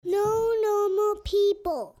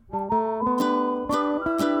people.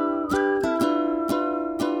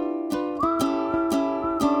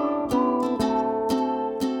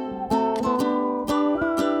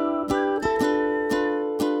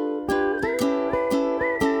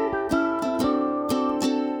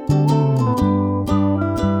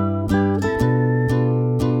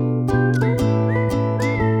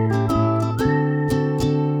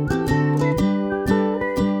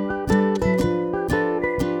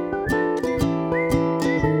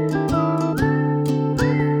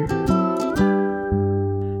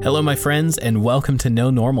 Hello, my friends, and welcome to No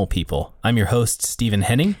Normal People. I'm your host, Stephen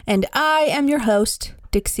Henning. And I am your host,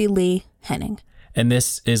 Dixie Lee Henning. And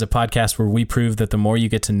this is a podcast where we prove that the more you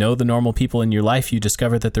get to know the normal people in your life, you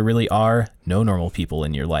discover that there really are no normal people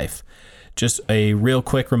in your life. Just a real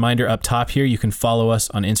quick reminder up top here, you can follow us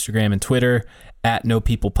on Instagram and Twitter at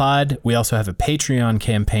NoPeoplePod. We also have a Patreon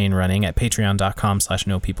campaign running at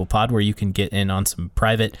patreon.com/NoPeoplePod where you can get in on some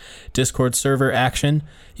private Discord server action.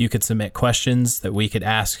 You could submit questions that we could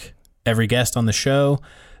ask every guest on the show.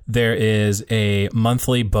 There is a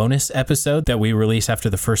monthly bonus episode that we release after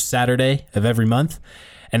the first Saturday of every month.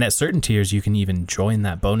 And at certain tiers, you can even join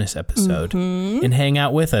that bonus episode and hang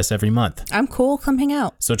out with us every month. I'm cool. Come hang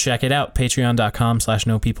out. So check it out,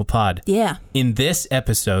 patreon.com/NoPeoplePod. Yeah. In this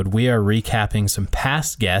episode, we are recapping some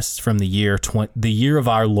past guests from the year of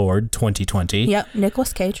our Lord, 2020. Yep,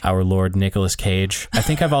 Nicolas Cage. Our Lord Nicolas Cage. I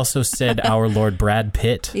think I've also said our Lord Brad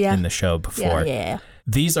Pitt in the show before. Yeah.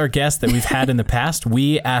 These are guests that we've had in the past.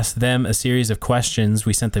 We asked them a series of questions.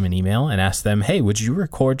 We sent them an email and asked them, hey, would you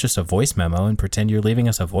record just a voice memo and pretend you're leaving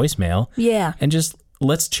us a voicemail? Yeah. And just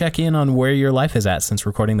let's check in on where your life is at since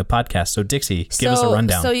recording the podcast. So Dixie, give us a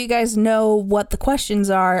rundown. So you guys know what the questions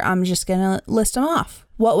are. I'm just going to list them off.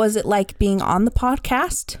 What was it like being on the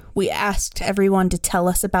podcast? We asked everyone to tell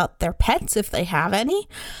us about their pets if they have any.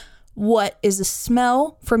 What is a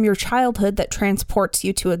smell from your childhood that transports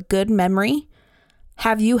you to a good memory?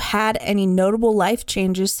 Have you had any notable life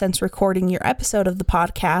changes since recording your episode of the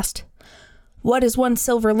podcast? What is one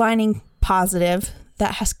silver lining positive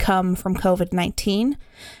that has come from COVID-19?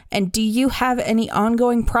 And do you have any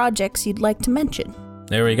ongoing projects you'd like to mention?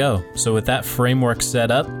 There we go. So with that framework set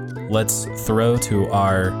up, let's throw to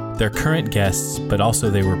their current guests, but also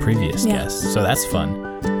they were previous guests. So that's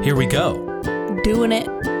fun. Here we go. Doing it.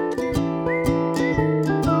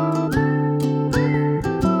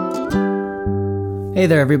 Hey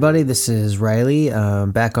there, everybody. This is Riley,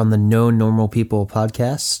 back on the No Normal People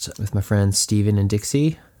podcast with my friends Steven and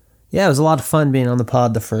Dixie. Yeah, it was a lot of fun being on the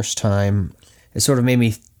pod the first time. It sort of made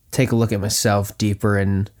me take a look at myself deeper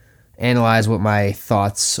and analyze what my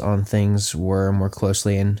thoughts on things were more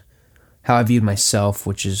closely and how I viewed myself,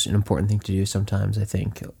 which is an important thing to do sometimes, I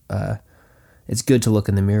think. It's good to look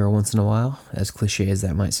in the mirror once in a while, as cliche as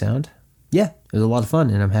that might sound. Yeah, it was a lot of fun,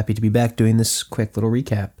 and I'm happy to be back doing this quick little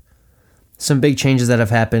recap. Some big changes that have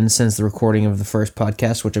happened since the recording of the first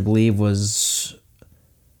podcast, which I believe was,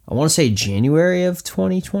 I want to say January of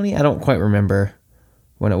 2020. I don't quite remember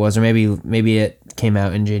when it was, or maybe it came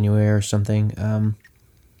out in January or something.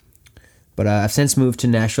 But I've since moved to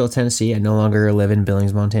Nashville, Tennessee. I no longer live in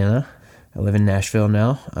Billings, Montana. I live in Nashville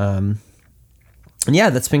now. And yeah,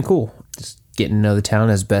 that's been cool. Just getting to know the town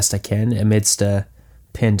as best I can amidst a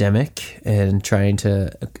pandemic and trying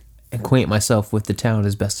to acquaint myself with the town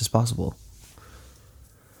as best as possible.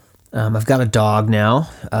 I've got a dog now.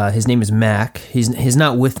 His name is Mac. He's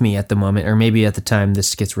not with me at the moment, or maybe at the time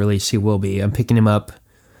this gets released, he will be. I'm picking him up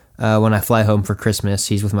when I fly home for Christmas.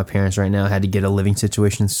 He's with my parents right now. I had to get a living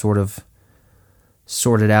situation sort of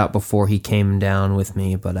sorted out before he came down with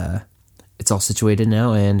me, but it's all situated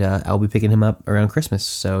now, and I'll be picking him up around Christmas.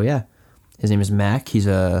 So yeah, his name is Mac. He's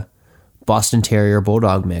a Boston Terrier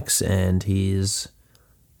Bulldog mix, and he's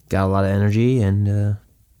got a lot of energy, and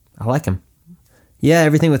I like him. Yeah,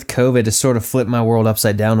 everything with COVID has sort of flipped my world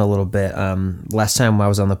upside down a little bit. Last time I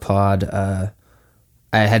was on the pod, I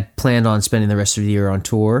had planned on spending the rest of the year on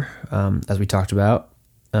tour, as we talked about,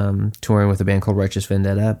 touring with a band called Righteous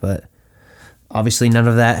Vendetta, but obviously none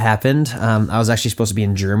of that happened. I was actually supposed to be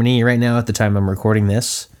in Germany right now at the time I'm recording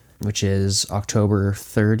this, which is October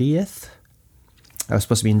 30th. I was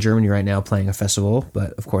supposed to be in Germany right now playing a festival,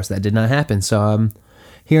 but of course that did not happen. So I'm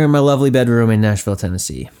here in my lovely bedroom in Nashville,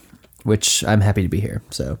 Tennessee, which I'm happy to be here.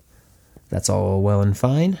 So that's all well and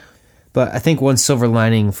fine. But I think one silver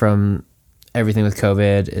lining from everything with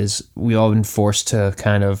COVID is we all been forced to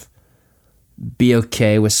kind of be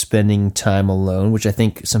okay with spending time alone, which I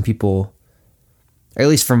think some people, or at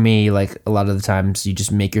least for me, like a lot of the times you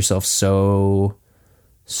just make yourself so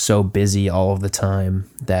busy all of the time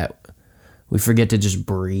that we forget to just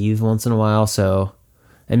breathe once in a while. So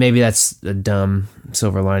And maybe that's a dumb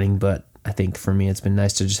silver lining, but I think for me it's been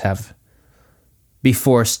nice to just be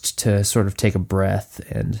forced to sort of take a breath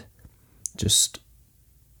and just,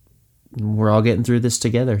 we're all getting through this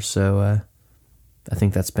together. So I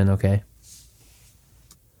think that's been okay.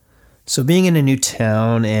 So being in a new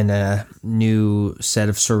town and a new set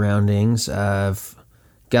of surroundings, I've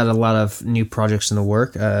got a lot of new projects in the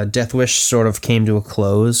work. Death Wish sort of came to a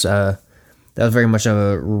close. That was very much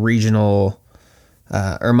a regional,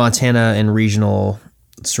 or Montana and regional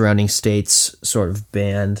surrounding states sort of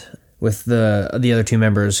band with the other two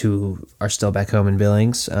members who are still back home in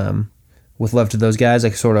Billings. With love to those guys,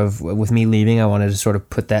 with me leaving, I wanted to sort of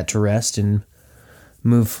put that to rest and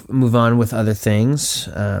move on with other things.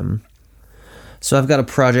 So I've got a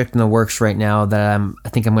project in the works right now that I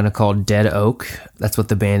think I'm going to call Dead Oak. That's what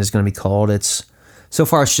the band is going to be called. So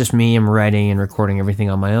far it's just me. I'm writing and recording everything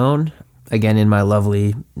on my own. Again, in my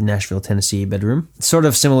lovely Nashville, Tennessee bedroom. Sort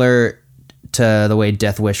of similar to the way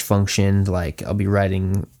Death Wish functioned. Like I'm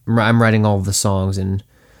writing all of the songs and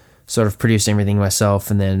sort of producing everything myself.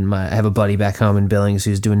 And then I have a buddy back home in Billings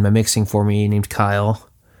who's doing my mixing for me named Kyle.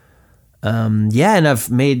 And I've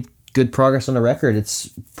made good progress on the record. It's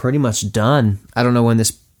pretty much done. I don't know when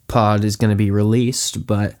this pod is going to be released,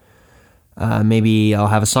 but maybe I'll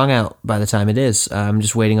have a song out by the time it is. I'm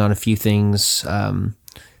just waiting on a few things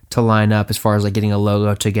to line up as far as like getting a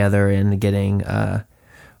logo together and getting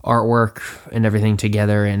artwork and everything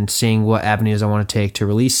together and seeing what avenues I want to take to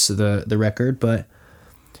release the record. But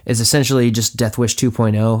it's essentially just Death Wish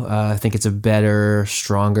 2.0. I think it's a better,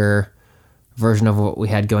 stronger version of what we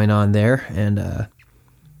had going on there. And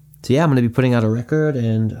I'm going to be putting out a record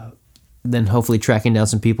and then hopefully tracking down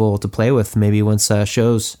some people to play with maybe once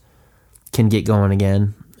shows can get going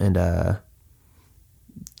again, and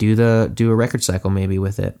do a record cycle maybe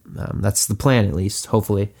with it. That's the plan, at least.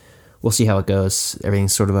 Hopefully. We'll see how it goes.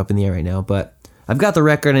 Everything's sort of up in the air right now, but I've got the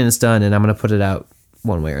record and it's done, and I'm going to put it out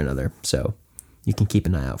one way or another. So you can keep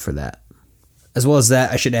an eye out for that. As well as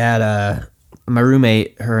that, I should add my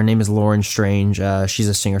roommate, her name is Lauren Strange. She's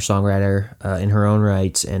a singer-songwriter in her own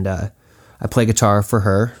right, and I play guitar for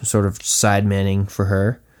her, sort of side-manning for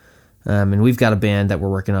her. And we've got a band that we're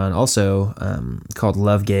working on also called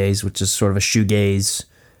Love Gaze, which is sort of a shoegaze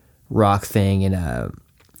rock thing, and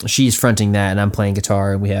she's fronting that, and I'm playing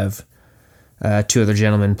guitar, and we have two other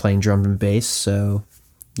gentlemen playing drum and bass. So,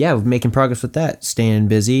 we're making progress with that, staying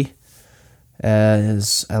busy,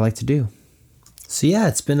 as I like to do. So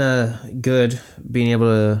it's been good being able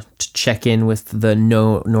to check in with the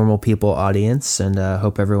No Normal People audience, and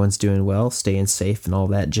hope everyone's doing well, staying safe, and all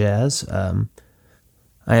that jazz.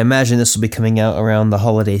 I imagine this will be coming out around the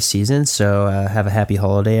holiday season, so have a happy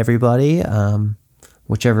holiday, everybody.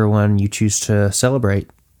 Whichever one you choose to celebrate.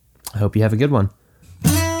 I hope you have a good one.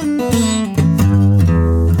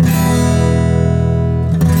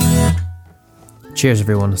 Cheers,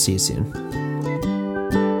 everyone. We'll see you soon.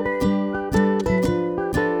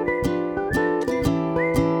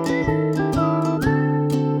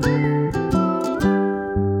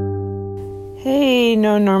 Hey,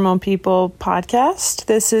 No Normal People podcast.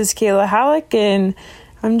 This is Kayla Halleck, and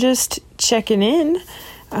I'm just checking in.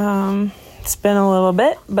 It's been a little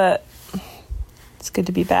bit, but it's good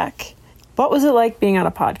to be back. What was it like being on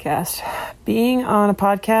a podcast? Being on a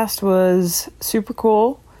podcast was super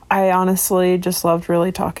cool. I honestly just loved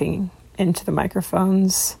really talking into the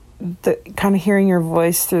microphones. The kind of hearing your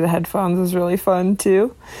voice through the headphones was really fun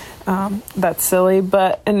too. That's silly,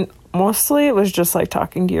 and mostly it was just like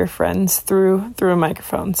talking to your friends through a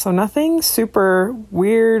microphone. So nothing super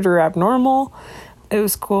weird or abnormal. It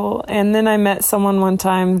was cool. And then I met someone one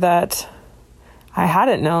time that I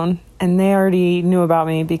hadn't known, and they already knew about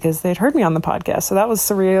me because they'd heard me on the podcast. So that was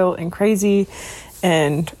surreal and crazy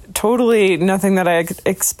and totally nothing that I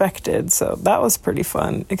expected. So that was pretty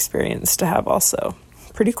fun experience to have also.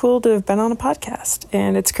 Pretty cool to have been on a podcast.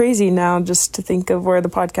 And it's crazy now just to think of where the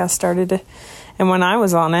podcast started and when I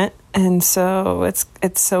was on it. And so it's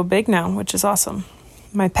so big now, which is awesome.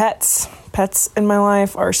 My pets in my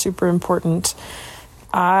life are super important.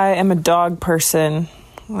 I am a dog person,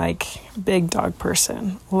 like big dog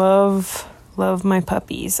person. Love my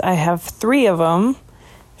puppies. I have 3 of them,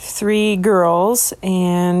 3 girls,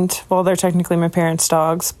 and well, they're technically my parents'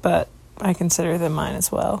 dogs, but I consider them mine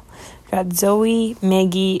as well. Got Zoe,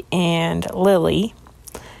 Maggie, and Lily.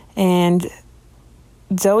 And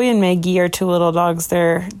Zoe and Maggie are 2 little dogs.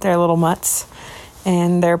 They're little mutts,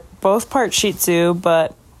 and they're both part Shih Tzu,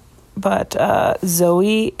 but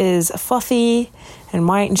Zoe is fluffy and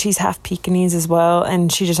white, and she's half Pekingese as well,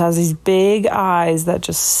 and she just has these big eyes that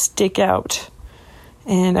just stick out,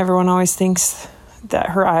 and everyone always thinks that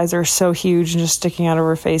her eyes are so huge and just sticking out of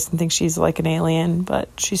her face and think she's like an alien, but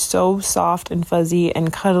she's so soft and fuzzy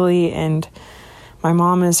and cuddly, and my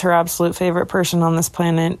mom is her absolute favorite person on this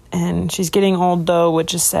planet, and she's getting old though,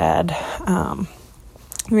 which is sad.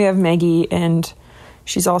 We have Maggie, and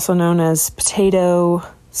she's also known as Potato,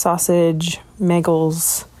 Sausage,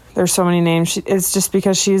 Meggles. There's so many names. It's just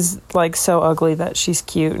because she's like so ugly that she's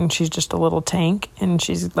cute, and she's just a little tank, and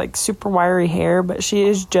she's like super wiry hair, but she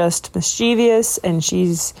is just mischievous, and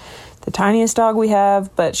she's the tiniest dog we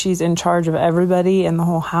have, but she's in charge of everybody in the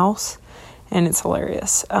whole house, and it's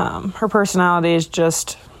hilarious. Her personality is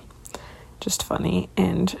just funny,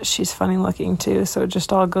 and she's funny looking too, so it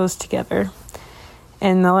just all goes together.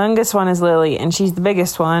 And the youngest one is Lily, and she's the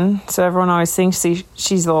biggest one, so everyone always thinks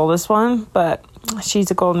she's the oldest one, but she's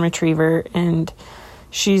a golden retriever, and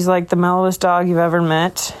she's like the mellowest dog you've ever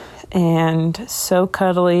met, and so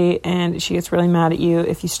cuddly, and she gets really mad at you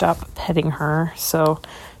if you stop petting her, so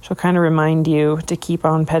she'll kind of remind you to keep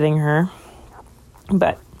on petting her.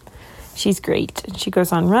 But she's great, and she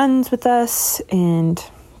goes on runs with us, and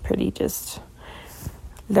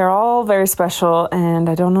they're all very special, and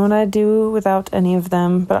I don't know what I'd do without any of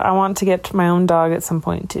them, but I want to get my own dog at some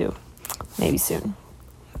point too, maybe soon.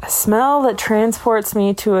 A smell that transports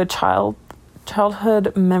me to a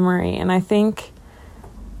childhood memory, and I think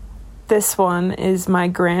this one is my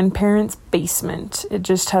grandparents' basement. It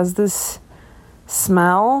just has this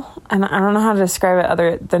smell, and I don't know how to describe it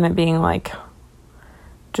other than it being like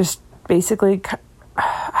just basically,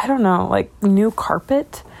 I don't know, like new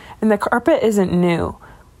carpet. And the carpet isn't new,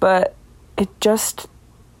 but it just,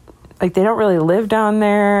 like, they don't really live down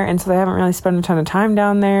there, and so they haven't really spent a ton of time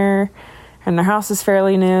down there, and their house is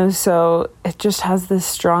fairly new, so it just has this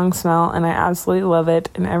strong smell, and I absolutely love it.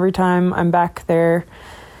 And every time I'm back there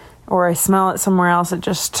or I smell it somewhere else, it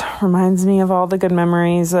just reminds me of all the good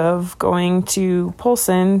memories of going to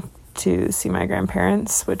Polson to see my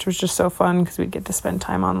grandparents, which was just so fun because we'd get to spend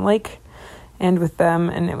time on the lake and with them,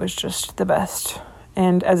 and it was just the best.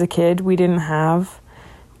 And as a kid, we didn't have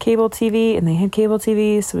cable TV, and they had cable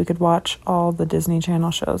TV, so we could watch all the Disney Channel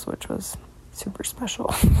shows, which was super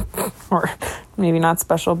special. Or maybe not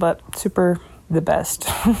special, but super the best.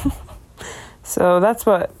 So that's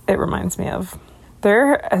what it reminds me of.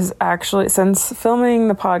 There has actually, since recording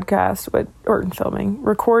the podcast,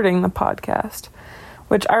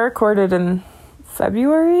 which I recorded in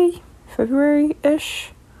February-ish,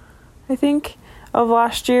 I think, of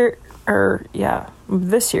last year,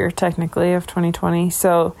 this year, technically, of 2020.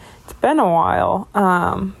 So it's been a while.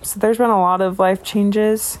 So there's been a lot of life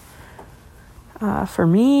changes for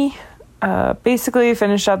me. Basically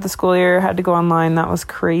finished out the school year, had to go online. That was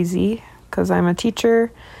crazy because I'm a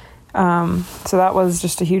teacher. So that was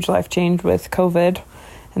just a huge life change with COVID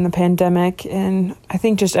and the pandemic. And I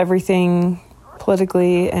think just everything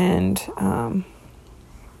politically and,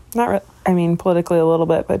 politically a little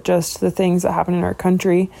bit, but just the things that happen in our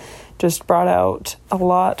country just brought out a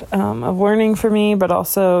lot of learning for me, but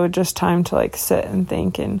also just time to like sit and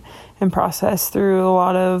think and process through a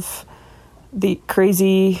lot of the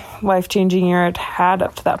crazy life-changing year I'd had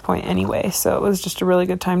up to that point anyway. So it was just a really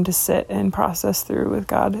good time to sit and process through with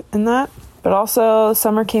God in that. But also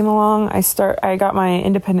summer came along. I got my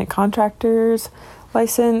independent contractor's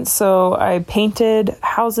license. So I painted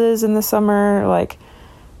houses in the summer, like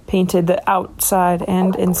painted the outside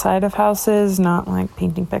and inside of houses, not like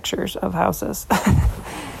painting pictures of houses.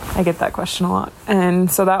 I get that question a lot.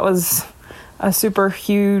 And so that was a super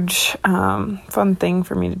huge fun thing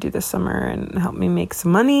for me to do this summer and help me make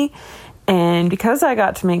some money. And because I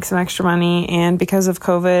got to make some extra money and because of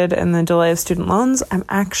COVID and the delay of student loans, I'm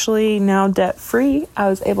actually now debt free. I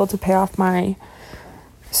was able to pay off my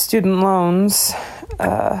student loans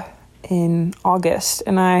in August,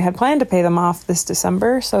 and I had planned to pay them off this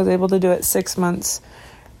December, so I was able to do it 6 months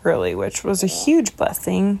early, which was a huge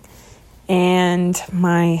blessing. And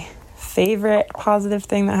my favorite positive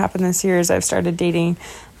thing that happened this year is I've started dating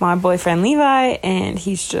my boyfriend Levi, and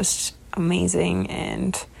he's just amazing,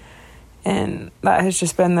 and that has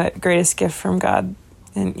just been the greatest gift from God.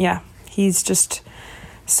 And yeah, he's just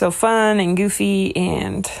so fun and goofy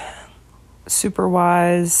and super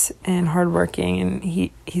wise and hardworking, and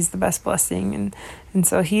he's the best blessing, and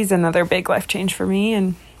so he's another big life change for me,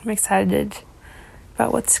 and I'm excited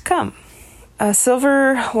about what's to come. A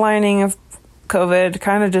silver lining of COVID,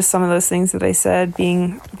 kind of just some of those things that I said,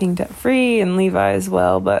 being debt free, and Levi as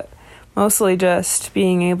well, but mostly just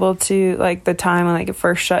being able to, like, the time when it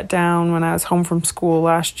first shut down when I was home from school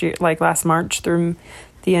last year, like last March through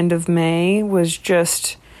the end of May, was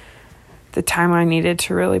just the time I needed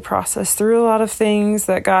to really process through a lot of things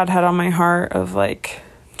that God had on my heart of, like,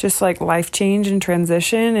 just like life change and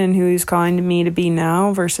transition and who he's calling me to be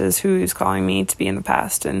now versus who he's calling me to be in the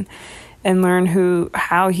past, and learn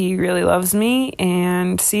how he really loves me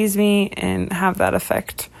and sees me, and have that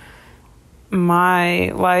affect my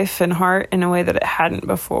life and heart in a way that it hadn't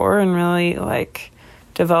before, and really like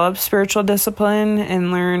develop spiritual discipline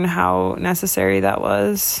and learn how necessary that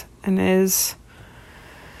was and is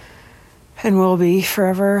and will be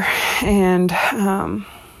forever. And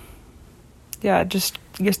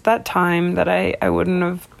just that time that I wouldn't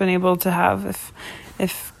have been able to have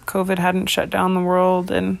if COVID hadn't shut down the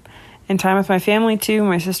world, and time with my family too.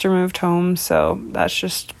 My sister moved home, so that's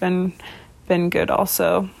just been good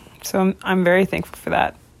also. So I'm very thankful for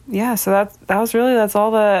that. Yeah, so that's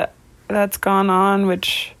all that's gone on,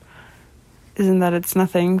 which isn't that it's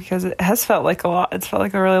nothing, because it has felt like a lot. It's felt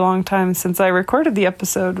like a really long time since I recorded the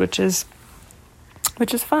episode, which is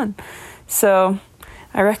fun. So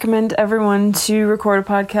I recommend everyone to record a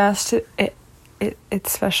podcast.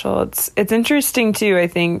 It's special. It's interesting too, I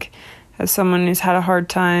think, as someone who's had a hard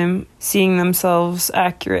time seeing themselves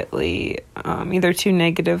accurately, either too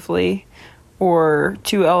negatively or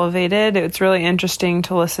too elevated. It's really interesting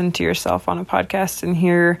to listen to yourself on a podcast and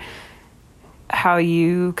hear how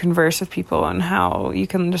you converse with people and how you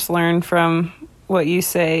can just learn from what you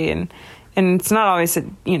say. And it's not always,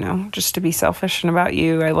 just to be selfish and about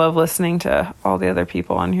you. I love listening to all the other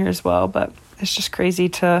people on here as well, but it's just crazy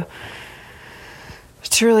to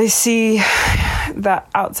really see that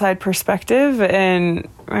outside perspective. And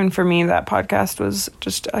for me, that podcast was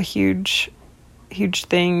just a huge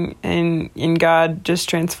thing, and in God just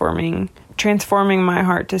transforming my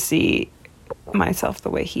heart to see myself the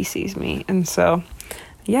way he sees me. And so,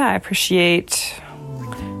 yeah, I appreciate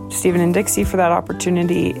Stephen and Dixie for that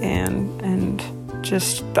opportunity and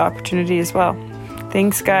just the opportunity as well.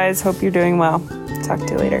 Thanks, guys. Hope you're doing well. Talk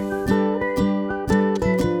to you later.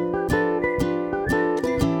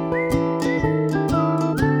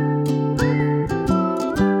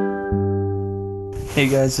 Hey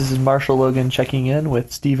guys, this is Marshall Logan checking in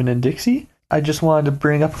with Stephen and Dixie. I just wanted to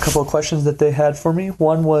bring up a couple of questions that they had for me.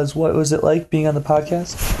 One was, what was it like being on the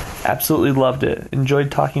podcast? Absolutely loved it. Enjoyed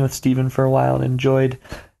talking with Stephen for a while and enjoyed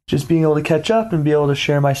just being able to catch up and be able to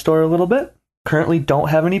share my story a little bit. Currently don't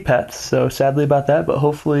have any pets, so sadly about that, but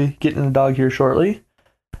hopefully getting a dog here shortly.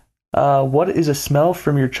 What is a smell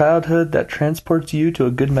from your childhood that transports you to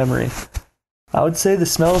a good memory? I would say the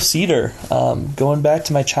smell of cedar. Going back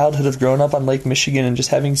to my childhood of growing up on Lake Michigan and just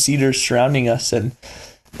having cedars surrounding us, and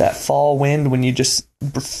that fall wind when you just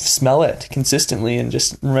smell it consistently, and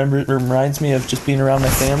just reminds me of just being around my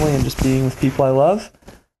family and just being with people I love.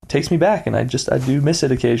 It takes me back, and I do miss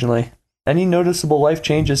it occasionally. Any noticeable life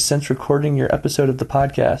changes since recording your episode of the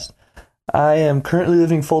podcast? I am currently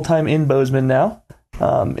living full-time in Bozeman now,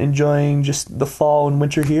 enjoying just the fall and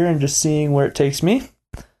winter here and just seeing where it takes me.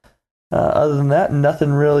 Other than that,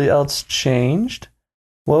 nothing really else changed.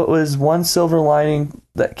 What was one silver lining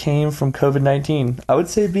that came from COVID-19? I would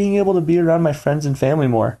say being able to be around my friends and family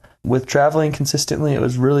more. With traveling consistently, it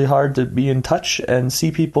was really hard to be in touch and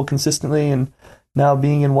see people consistently, and now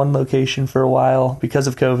being in one location for a while because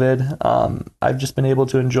of COVID, I've just been able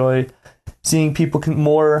to enjoy seeing people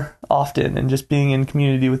more often and just being in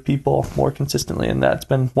community with people more consistently, and that's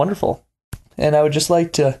been wonderful. And I would just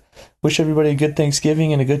like to wish everybody a good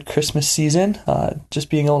Thanksgiving and a good Christmas season. Just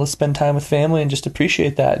being able to spend time with family and just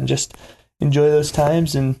appreciate that and just enjoy those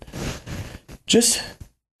times and just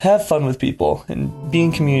have fun with people and be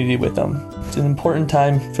in community with them. It's an important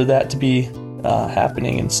time for that to be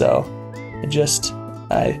happening. And so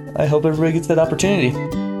I hope everybody gets that opportunity.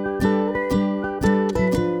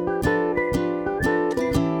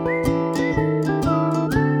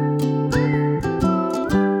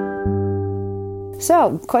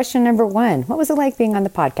 So, question number 1, what was it like being on the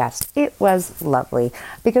podcast? It was lovely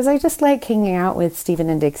because I just like hanging out with Stephen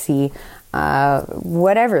and Dixie,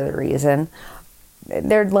 whatever the reason.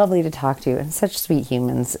 They're lovely to talk to and such sweet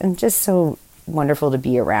humans and just so wonderful to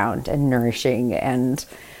be around and nourishing and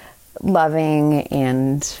loving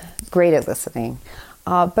and great at listening.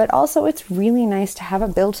 But also it's really nice to have a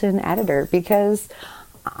built-in editor because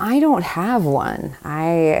I don't have one.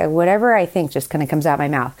 Whatever I think just kind of comes out my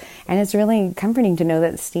mouth. And it's really comforting to know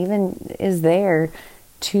that Stephen is there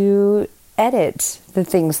to edit the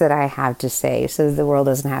things that I have to say so the world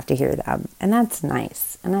doesn't have to hear them. And that's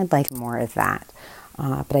nice. And I'd like more of that.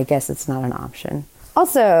 But I guess it's not an option.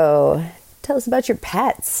 Also, Tell us about your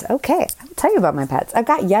pets. Okay, I'll tell you about my pets. I've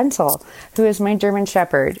got Jensel, who is my German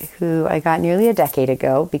Shepherd, who I got nearly a decade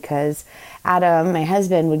ago because Adam, my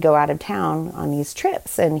husband, would go out of town on these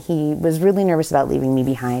trips, and he was really nervous about leaving me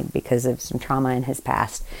behind because of some trauma in his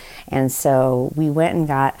past. And so we went and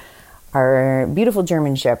got our beautiful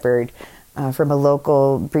German Shepherd from a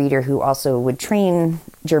local breeder who also would train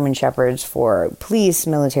German Shepherds for police,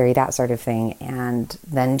 military, that sort of thing, and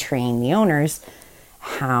then train the owners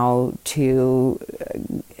how to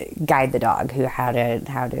guide the dog, how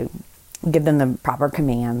to give them the proper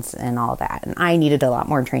commands and all that. And I needed a lot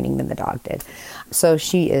more training than the dog did. So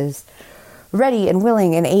she is ready and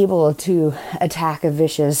willing and able to attack a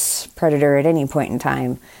vicious predator at any point in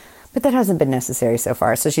time. But that hasn't been necessary so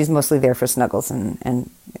far. So she's mostly there for snuggles and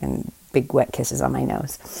big wet kisses on my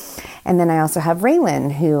nose. And then I also have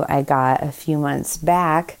Raylan, who I got a few months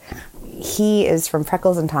back. He is from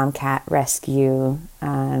Freckles and Tomcat Rescue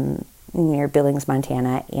near Billings,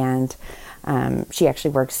 Montana. And she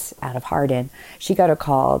actually works out of Hardin. She got a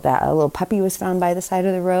call that a little puppy was found by the side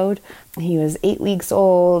of the road. He was 8 weeks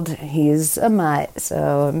old. He's a mutt,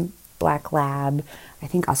 so black lab, I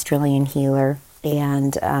think Australian healer.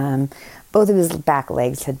 And both of his back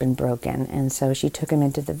legs had been broken. And so she took him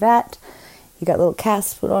into the vet. He got little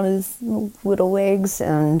casts put on his little legs,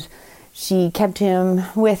 and she kept him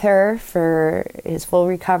with her for his full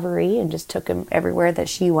recovery and just took him everywhere that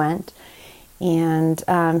she went. And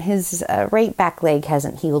his right back leg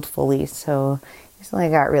hasn't healed fully, so he's only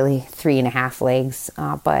got really 3.5 legs,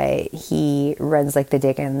 but he runs like the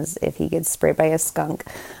dickens if he gets sprayed by a skunk.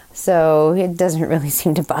 So it doesn't really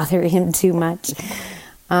seem to bother him too much.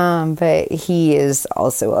 But he is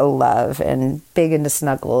also a love and big into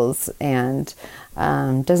snuggles and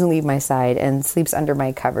doesn't leave my side and sleeps under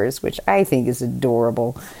my covers, which I think is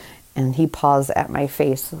adorable. And he paws at my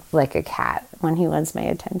face like a cat when he wants my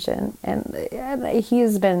attention. And he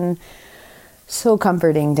has been so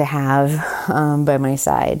comforting to have by my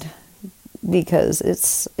side, because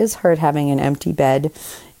it's hard having an empty bed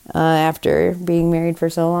after being married for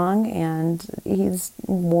so long. And he's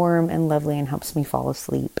warm and lovely and helps me fall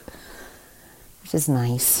asleep, which is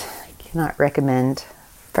nice. I cannot recommend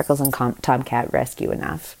Freckles and Tomcat Rescue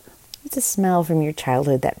enough. It's a smell from your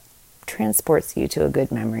childhood that transports you to a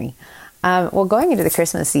good memory. Well, going into the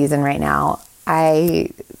Christmas season right now, I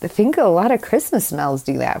think a lot of Christmas smells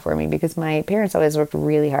do that for me, because my parents always worked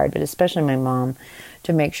really hard, but especially my mom,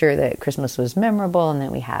 to make sure that Christmas was memorable and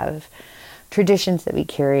that we have traditions that we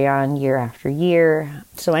carry on year after year.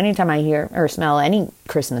 So anytime I hear or smell any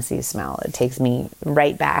Christmassy smell, it takes me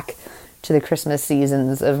right back to the Christmas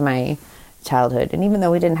seasons of my childhood. And even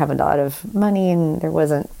though we didn't have a lot of money and there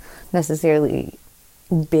wasn't necessarily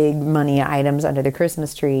big money items under the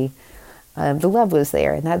Christmas tree, the love was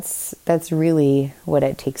there. And that's really what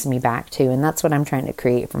it takes me back to. And that's what I'm trying to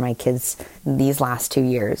create for my kids these last 2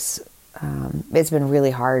 years. It's been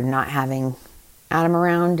really hard not having Adam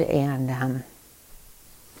around, and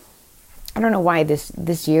I don't know why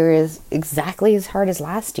this year is exactly as hard as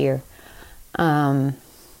last year.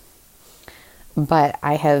 But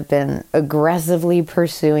I have been aggressively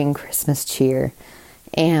pursuing Christmas cheer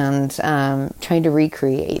and trying to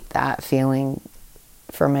recreate that feeling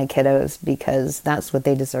for my kiddos, because that's what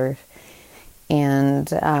they deserve.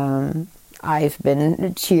 And I've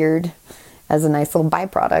been cheered as a nice little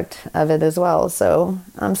byproduct of it as well. So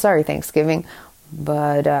I'm sorry, Thanksgiving,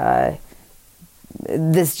 but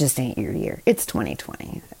this just ain't your year. It's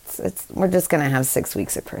 2020. We're just going to have 6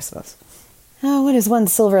 weeks of Christmas. Oh, what is one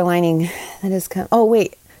silver lining that has come? Oh,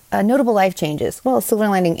 wait. Notable life changes. Well, silver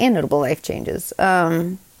lining and notable life changes.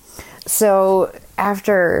 So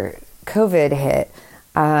after COVID hit,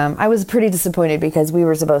 I was pretty disappointed, because we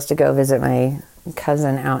were supposed to go visit my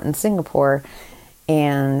cousin out in Singapore,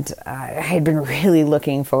 and I had been really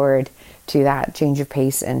looking forward to that change of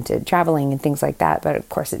pace and to traveling and things like that. But of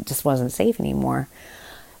course, it just wasn't safe anymore.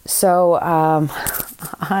 So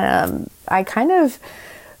I kind of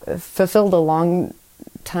fulfilled a long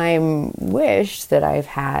time wish that I've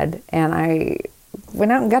had, and I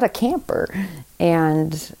went out and got a camper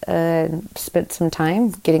and spent some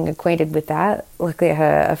time getting acquainted with that. Luckily, I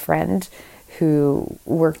had a friend who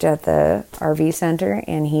worked at the RV center,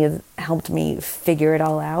 and he helped me figure it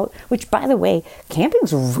all out, which, by the way,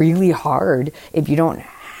 camping's really hard if you don't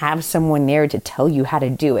have someone there to tell you how to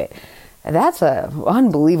do it. That's an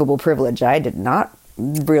unbelievable privilege I did not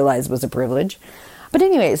realize was a privilege. But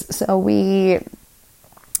anyways, so we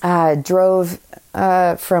drove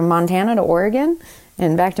from Montana to Oregon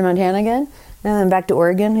and back to Montana again, and then back to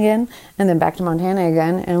Oregon again, and then back to Montana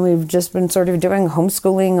again. And we've just been sort of doing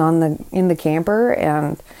homeschooling in the camper,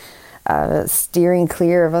 and steering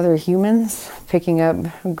clear of other humans, picking up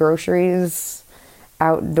groceries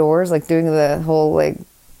outdoors, like doing the whole like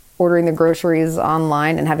ordering the groceries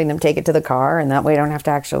online and having them take it to the car, and that way I don't have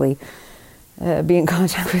to actually be in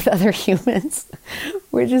contact with other humans,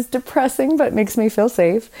 which is depressing but makes me feel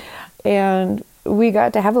safe. And we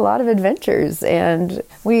got to have a lot of adventures, and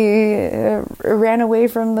we ran away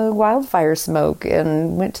from the wildfire smoke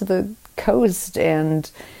and went to the coast,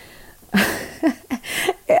 and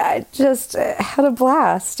I just had a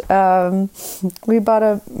blast. We bought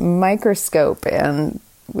a microscope and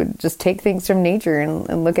would just take things from nature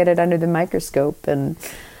and look at it under the microscope, and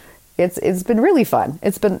it's been really fun.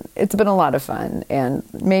 It's been a lot of fun, and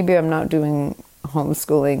maybe I'm not doing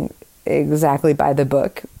homeschooling exactly by the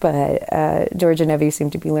book, but George and Evie seem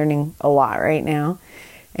to be learning a lot right now,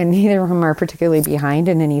 and neither of them are particularly behind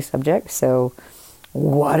in any subject, so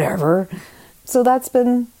whatever. So that's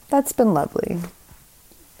been lovely.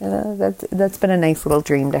 That's been a nice little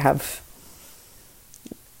dream to have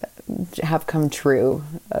come true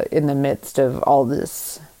in the midst of all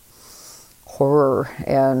this horror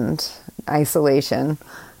and isolation,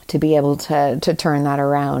 to be able to turn that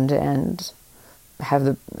around and have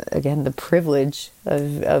the privilege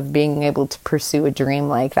of being able to pursue a dream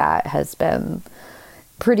like that has been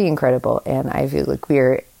pretty incredible. And I feel like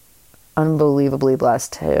we're unbelievably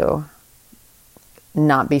blessed to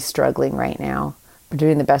not be struggling right now. We're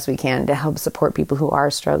doing the best we can to help support people who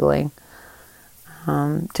are struggling,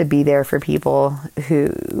 to be there for people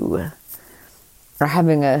who are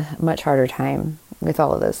having a much harder time with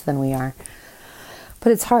all of this than we are.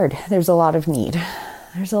 But it's hard. There's a lot of need.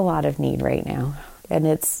 There's a lot of need right now. And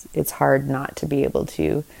it's hard not to be able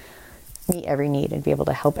to meet every need and be able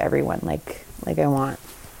to help everyone like I want.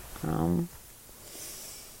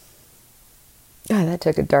 That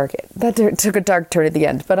took a dark turn at the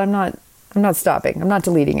end, but I'm not stopping. I'm not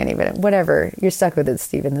deleting any of it. Whatever. You're stuck with it,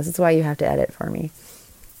 Stephen. This is why you have to edit for me.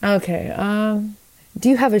 Okay. Do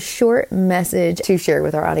you have a short message to share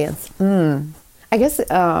with our audience? I guess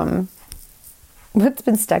what's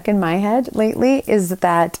been stuck in my head lately is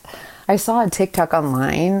that I saw a TikTok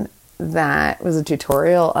online that was a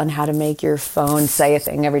tutorial on how to make your phone say a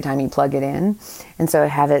thing every time you plug it in. And so I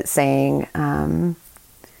have it saying,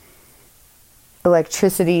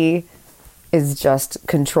 electricity is just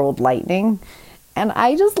controlled lightning. And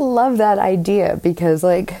I just love that idea, because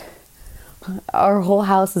like our whole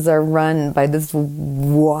houses are run by this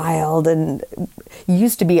wild and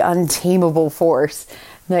used to be untamable force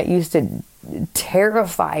that used to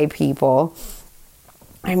terrify people.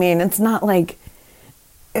 I mean, it's not like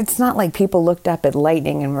people looked up at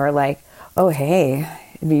lightning and were like, oh, hey,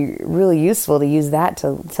 it'd be really useful to use that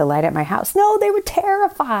to light up my house. No, they were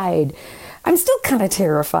terrified. I'm still kind of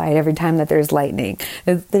terrified every time that there's lightning.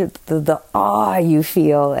 The awe you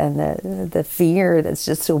feel and the fear that's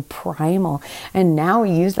just so primal. And now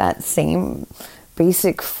we use that same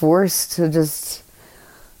basic force to just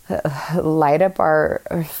light up our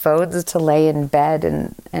phones to lay in bed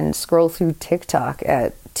and scroll through TikTok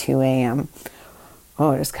at 2 a.m.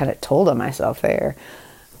 Oh, I just kind of told on myself there.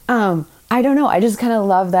 I don't know. I just kind of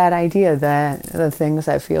love that idea that the things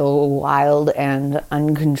that feel wild and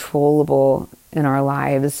uncontrollable in our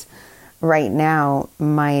lives right now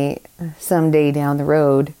might someday down the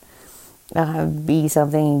road be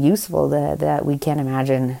something useful that we can't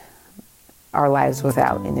imagine our lives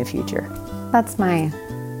without in the future. That's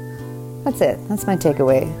it. That's my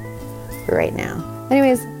takeaway for right now.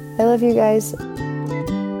 Anyways, I love you guys.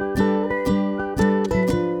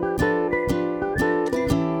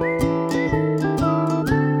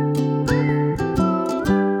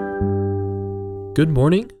 Good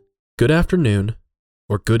morning, good afternoon,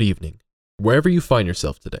 or good evening, wherever you find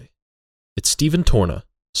yourself today. It's Stephen Torna,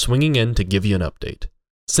 swinging in to give you an update.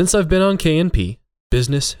 Since I've been on KNP,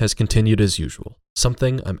 business has continued as usual,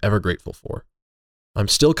 something I'm ever grateful for. I'm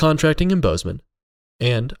still contracting in Bozeman,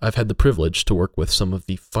 and I've had the privilege to work with some of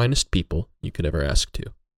the finest people you could ever ask to.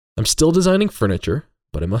 I'm still designing furniture,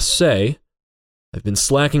 but I must say, I've been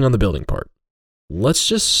slacking on the building part. Let's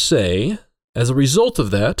just say, as a result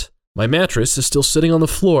of that, my mattress is still sitting on the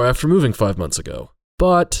floor after moving 5 months ago.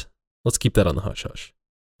 But let's keep that on the hush-hush.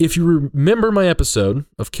 If you remember my episode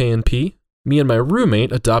of KNP, me and my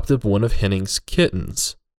roommate adopted one of Henning's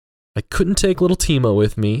kittens. I couldn't take little Timo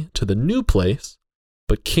with me to the new place,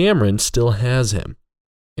 but Cameron still has him,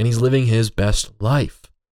 and he's living his best life.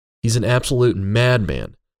 He's an absolute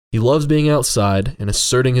madman. He loves being outside and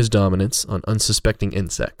asserting his dominance on unsuspecting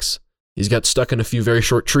insects. He's got stuck in a few very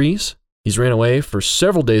short trees. He's ran away for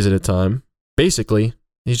several days at a time. Basically,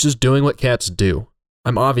 he's just doing what cats do.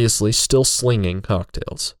 I'm obviously still slinging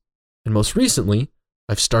cocktails. And most recently,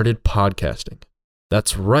 I've started podcasting.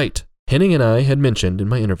 That's right. Henning and I had mentioned in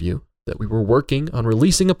my interview that we were working on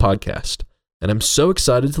releasing a podcast, and I'm so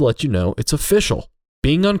excited to let you know it's official.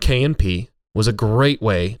 Being on KNP was a great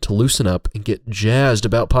way to loosen up and get jazzed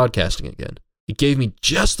about podcasting again. It gave me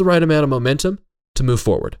just the right amount of momentum to move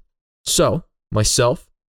forward. So,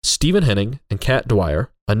 myself, Stephen Henning, and Kat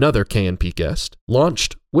Dwyer, another KNP guest,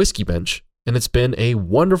 launched Whiskey Bench, and it's been a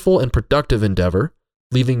wonderful and productive endeavor,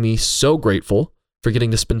 leaving me so grateful for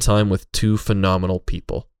getting to spend time with two phenomenal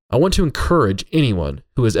people. I want to encourage anyone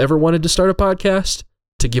who has ever wanted to start a podcast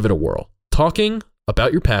to give it a whirl. Talking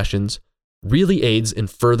about your passions really aids in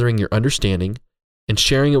furthering your understanding, and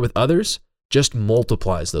sharing it with others just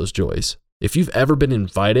multiplies those joys. If you've ever been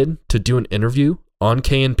invited to do an interview on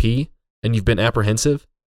KNP and you've been apprehensive,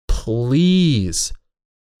 please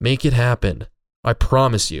make it happen. I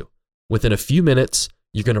promise you, within a few minutes,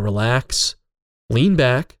 you're going to relax, lean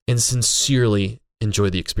back, and sincerely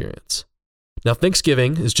enjoy the experience. Now,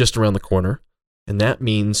 Thanksgiving is just around the corner, and that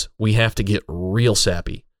means we have to get real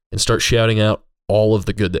sappy and start shouting out all of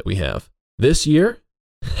the good that we have. This year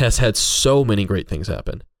has had so many great things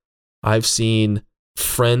happen. I've seen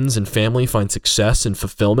friends and family find success and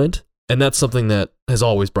fulfillment, and that's something that has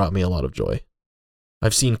always brought me a lot of joy.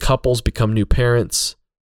 I've seen couples become new parents.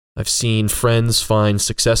 I've seen friends find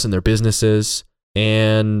success in their businesses,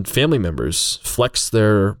 and family members flex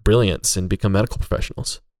their brilliance and become medical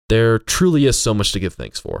professionals. There truly is so much to give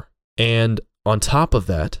thanks for. And on top of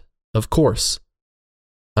that, of course,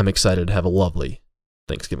 I'm excited to have a lovely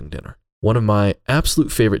Thanksgiving dinner. One of my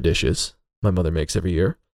absolute favorite dishes my mother makes every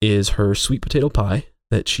year is her sweet potato pie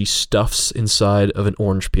that she stuffs inside of an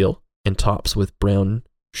orange peel and tops with brown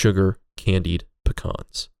sugar candied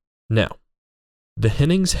pecans. Now, the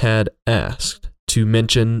Hennings had asked to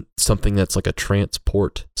mention something that's like a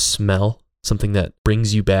transport smell, something that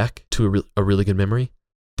brings you back to a really good memory.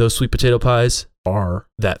 Those sweet potato pies are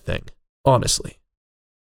that thing. Honestly,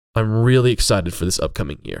 I'm really excited for this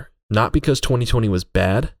upcoming year. Not because 2020 was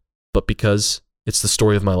bad, but because it's the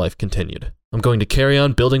story of my life continued. I'm going to carry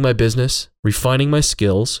on building my business, refining my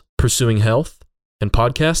skills, pursuing health, and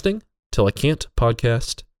podcasting till I can't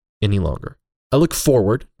podcast any longer. I look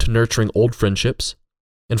forward to nurturing old friendships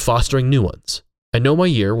and fostering new ones. I know my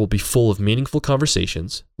year will be full of meaningful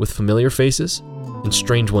conversations with familiar faces and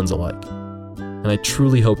strange ones alike. And I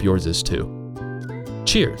truly hope yours is too.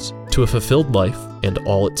 Cheers to a fulfilled life and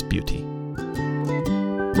all its beauty.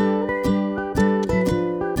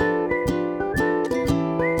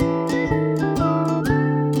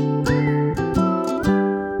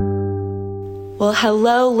 Well,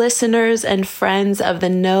 hello, listeners and friends of the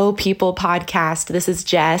No People podcast. This is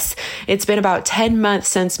Jess. It's been about 10 months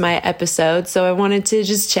since my episode, so I wanted to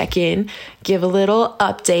just check in, give a little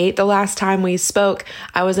update. The last time we spoke,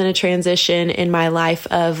 I was in a transition in my life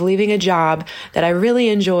of leaving a job that I really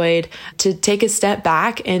enjoyed to take a step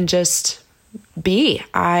back and just be.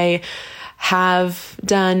 I have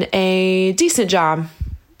done a decent job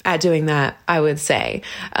at doing that, I would say.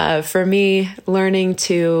 For me, learning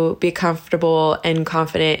to be comfortable and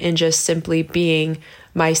confident in just simply being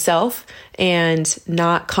myself and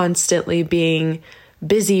not constantly being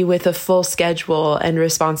busy with a full schedule and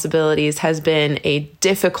responsibilities has been a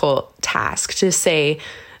difficult task, to say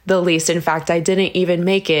the least. In fact, I didn't even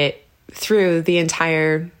make it through the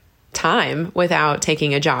entire time without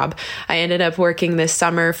taking a job. I ended up working this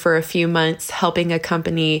summer for a few months, helping a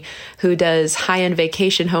company who does high-end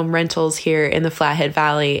vacation home rentals here in the Flathead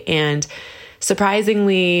Valley. And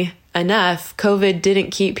surprisingly enough, COVID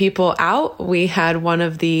didn't keep people out. We had one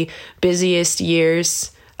of the busiest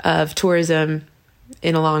years of tourism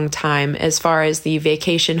in a long time as far as the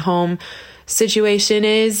vacation home situation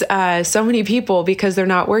is. So many people, because they're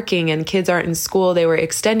not working and kids aren't in school, they were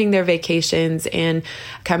extending their vacations and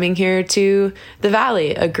coming here to the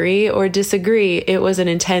valley. Agree or disagree, it was an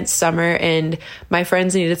intense summer and my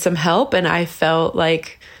friends needed some help and I felt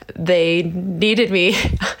like they needed me.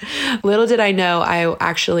 Little did I know I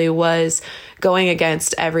actually was going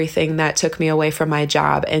against everything that took me away from my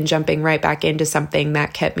job and jumping right back into something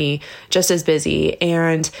that kept me just as busy.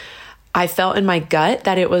 And I felt in my gut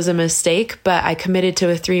that it was a mistake, but I committed to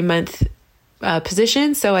a 3-month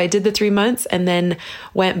position. So I did the 3 months and then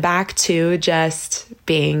went back to just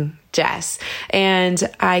being Jess. And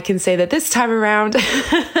I can say that this time around,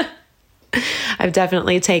 I've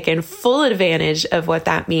definitely taken full advantage of what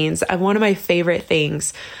that means. One of my favorite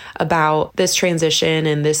things about this transition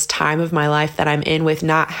and this time of my life that I'm in with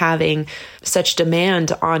not having such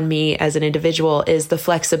demand on me as an individual is the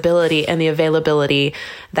flexibility and the availability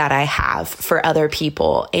that I have for other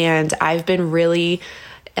people. And I've been really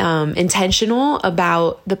intentional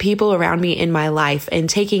about the people around me in my life and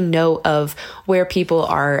taking note of where people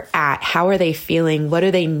are at. How are they feeling? What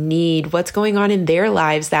do they need? What's going on in their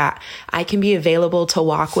lives that I can be available to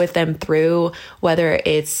walk with them through, whether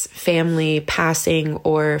it's family passing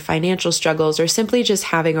or financial struggles or simply just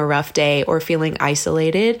having a rough day or feeling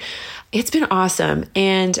isolated. It's been awesome.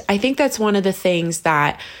 And I think that's one of the things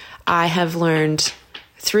that I have learned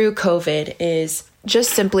through COVID is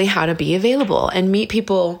just simply how to be available and meet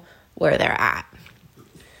people where they're at.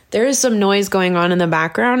 There is some noise going on in the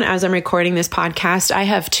background as I'm recording this podcast. I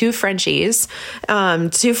have two Frenchies,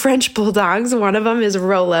 two French bulldogs. One of them is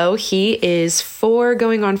Rolo. He is 4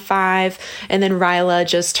 going on 5. And then Ryla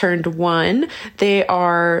just turned 1. They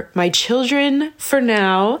are my children for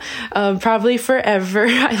now, probably forever.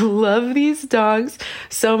 I love these dogs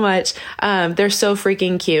so much. They're so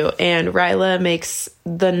freaking cute. And Ryla makes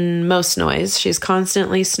the most noise. She's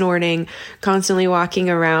constantly snorting, constantly walking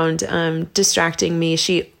around, distracting me.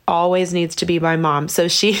 She always needs to be by mom. So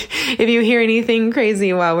if you hear anything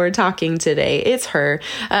crazy while we're talking today, it's her.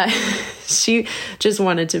 She just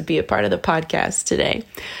wanted to be a part of the podcast today.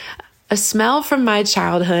 A smell from my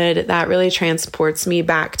childhood that really transports me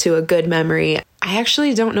back to a good memory. I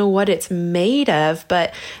actually don't know what it's made of,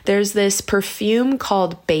 but there's this perfume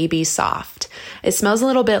called Baby Soft. It smells a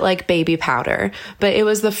little bit like baby powder, but it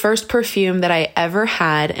was the first perfume that I ever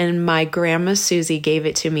had, and my grandma Susie gave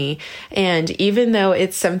it to me. And even though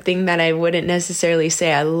it's something that I wouldn't necessarily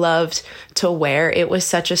say I loved to wear, it was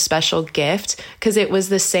such a special gift because it was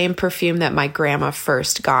the same perfume that my grandma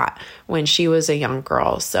first got when she was a young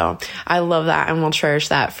girl. So I love that and will cherish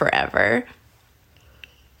that forever.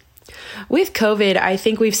 With COVID, I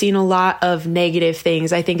think we've seen a lot of negative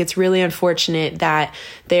things. I think it's really unfortunate that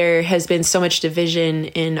there has been so much division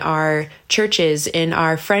in our churches, in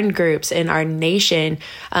our friend groups, in our nation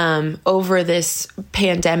over this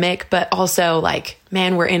pandemic, but also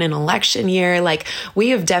man, we're in an election year. We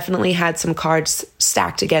have definitely had some cards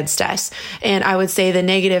stacked against us. And I would say the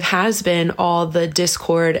negative has been all the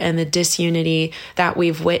discord and the disunity that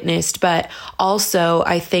we've witnessed. But also,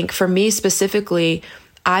 I think for me specifically,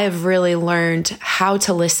 I have really learned how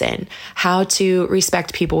to listen, how to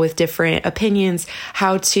respect people with different opinions,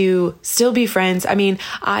 how to still be friends. I mean,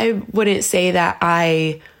 I wouldn't say that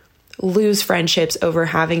I lose friendships over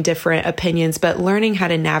having different opinions, but learning how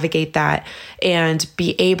to navigate that and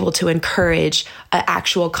be able to encourage an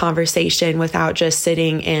actual conversation without just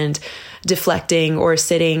sitting and deflecting or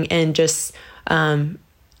sitting and just in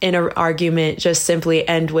an argument, just simply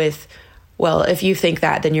end with, well, if you think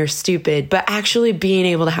that, then you're stupid, but actually being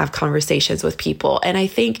able to have conversations with people. And I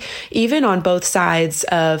think even on both sides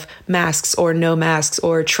of masks or no masks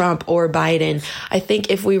or Trump or Biden, I think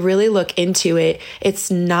if we really look into it, it's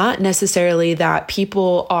not necessarily that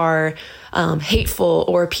people are hateful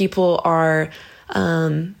or people are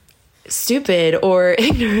stupid or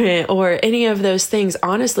ignorant or any of those things.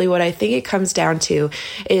 Honestly, what I think it comes down to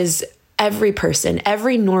is every person,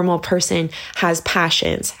 every normal person has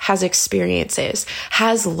passions, has experiences,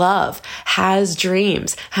 has love, has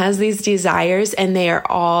dreams, has these desires, and they are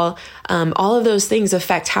all of those things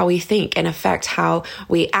affect how we think and affect how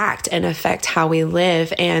we act and affect how we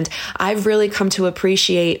live. And I've really come to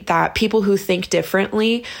appreciate that people who think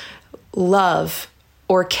differently love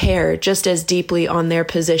or care just as deeply on their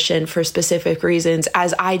position for specific reasons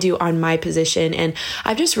as I do on my position. And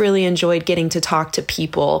I've just really enjoyed getting to talk to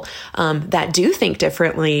people that do think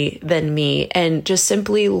differently than me and just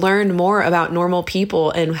simply learn more about normal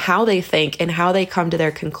people and how they think and how they come to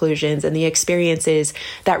their conclusions and the experiences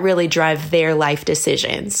that really drive their life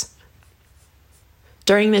decisions.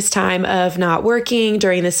 During this time of not working,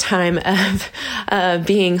 during this time of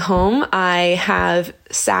being home, I have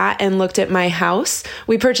sat and looked at my house.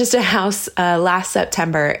 We purchased a house last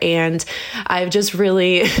September, and I've just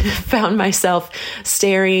really found myself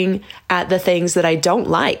staring at the things that I don't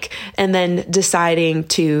like and then deciding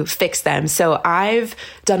to fix them. So I've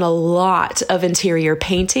done a lot of interior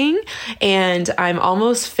painting, and I'm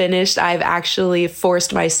almost finished. I've actually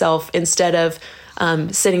forced myself, instead of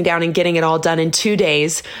sitting down and getting it all done in 2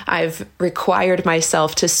 days, I've required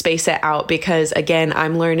myself to space it out because, again,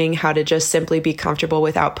 I'm learning how to just simply be comfortable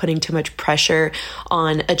without putting too much pressure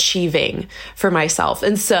on achieving for myself.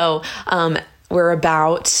 And so We're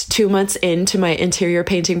about 2 months into my interior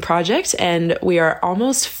painting project and we are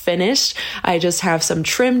almost finished. I just have some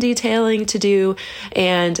trim detailing to do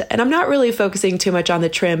and I'm not really focusing too much on the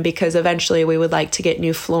trim because eventually we would like to get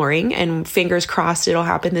new flooring and fingers crossed it'll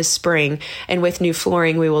happen this spring. And with new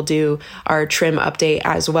flooring, we will do our trim update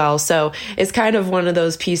as well. So it's kind of one of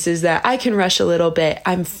those pieces that I can rush a little bit.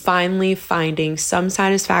 I'm finally finding some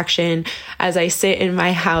satisfaction as I sit in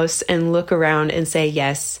my house and look around and say,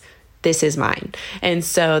 yes, this is mine. And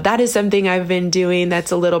so that is something I've been doing.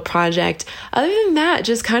 That's a little project. Other than that,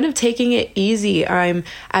 just kind of taking it easy.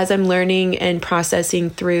 As I'm learning and processing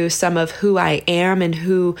through some of who I am and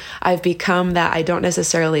who I've become that I don't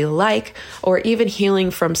necessarily like, or even healing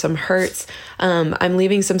from some hurts. I'm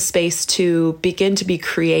leaving some space to begin to be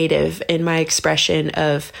creative in my expression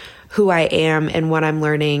of who I am and what I'm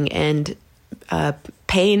learning and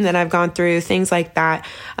pain that I've gone through, things like that.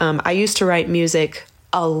 I used to write music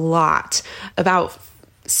a lot. About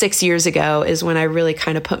 6 years ago is when I really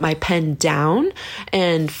kind of put my pen down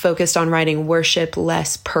and focused on writing worship,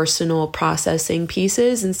 less personal processing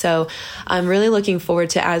pieces. And so I'm really looking forward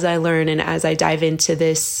to, as I learn and as I dive into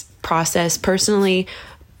this process personally,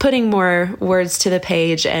 putting more words to the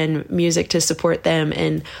page and music to support them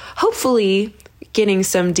and hopefully getting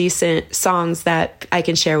some decent songs that I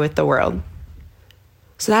can share with the world.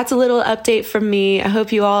 So that's a little update from me. I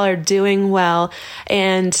hope you all are doing well.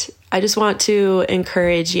 And I just want to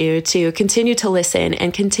encourage you to continue to listen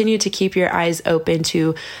and continue to keep your eyes open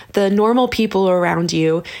to the normal people around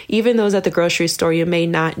you, even those at the grocery store you may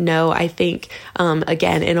not know. I think,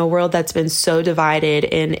 again, in a world that's been so divided,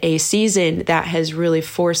 in a season that has really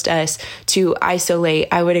forced us to isolate,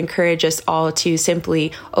 I would encourage us all to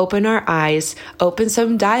simply open our eyes, open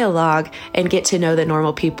some dialogue, and get to know the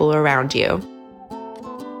normal people around you.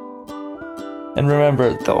 And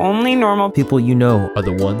remember, The only normal People you know Are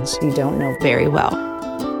the ones You don't know very well.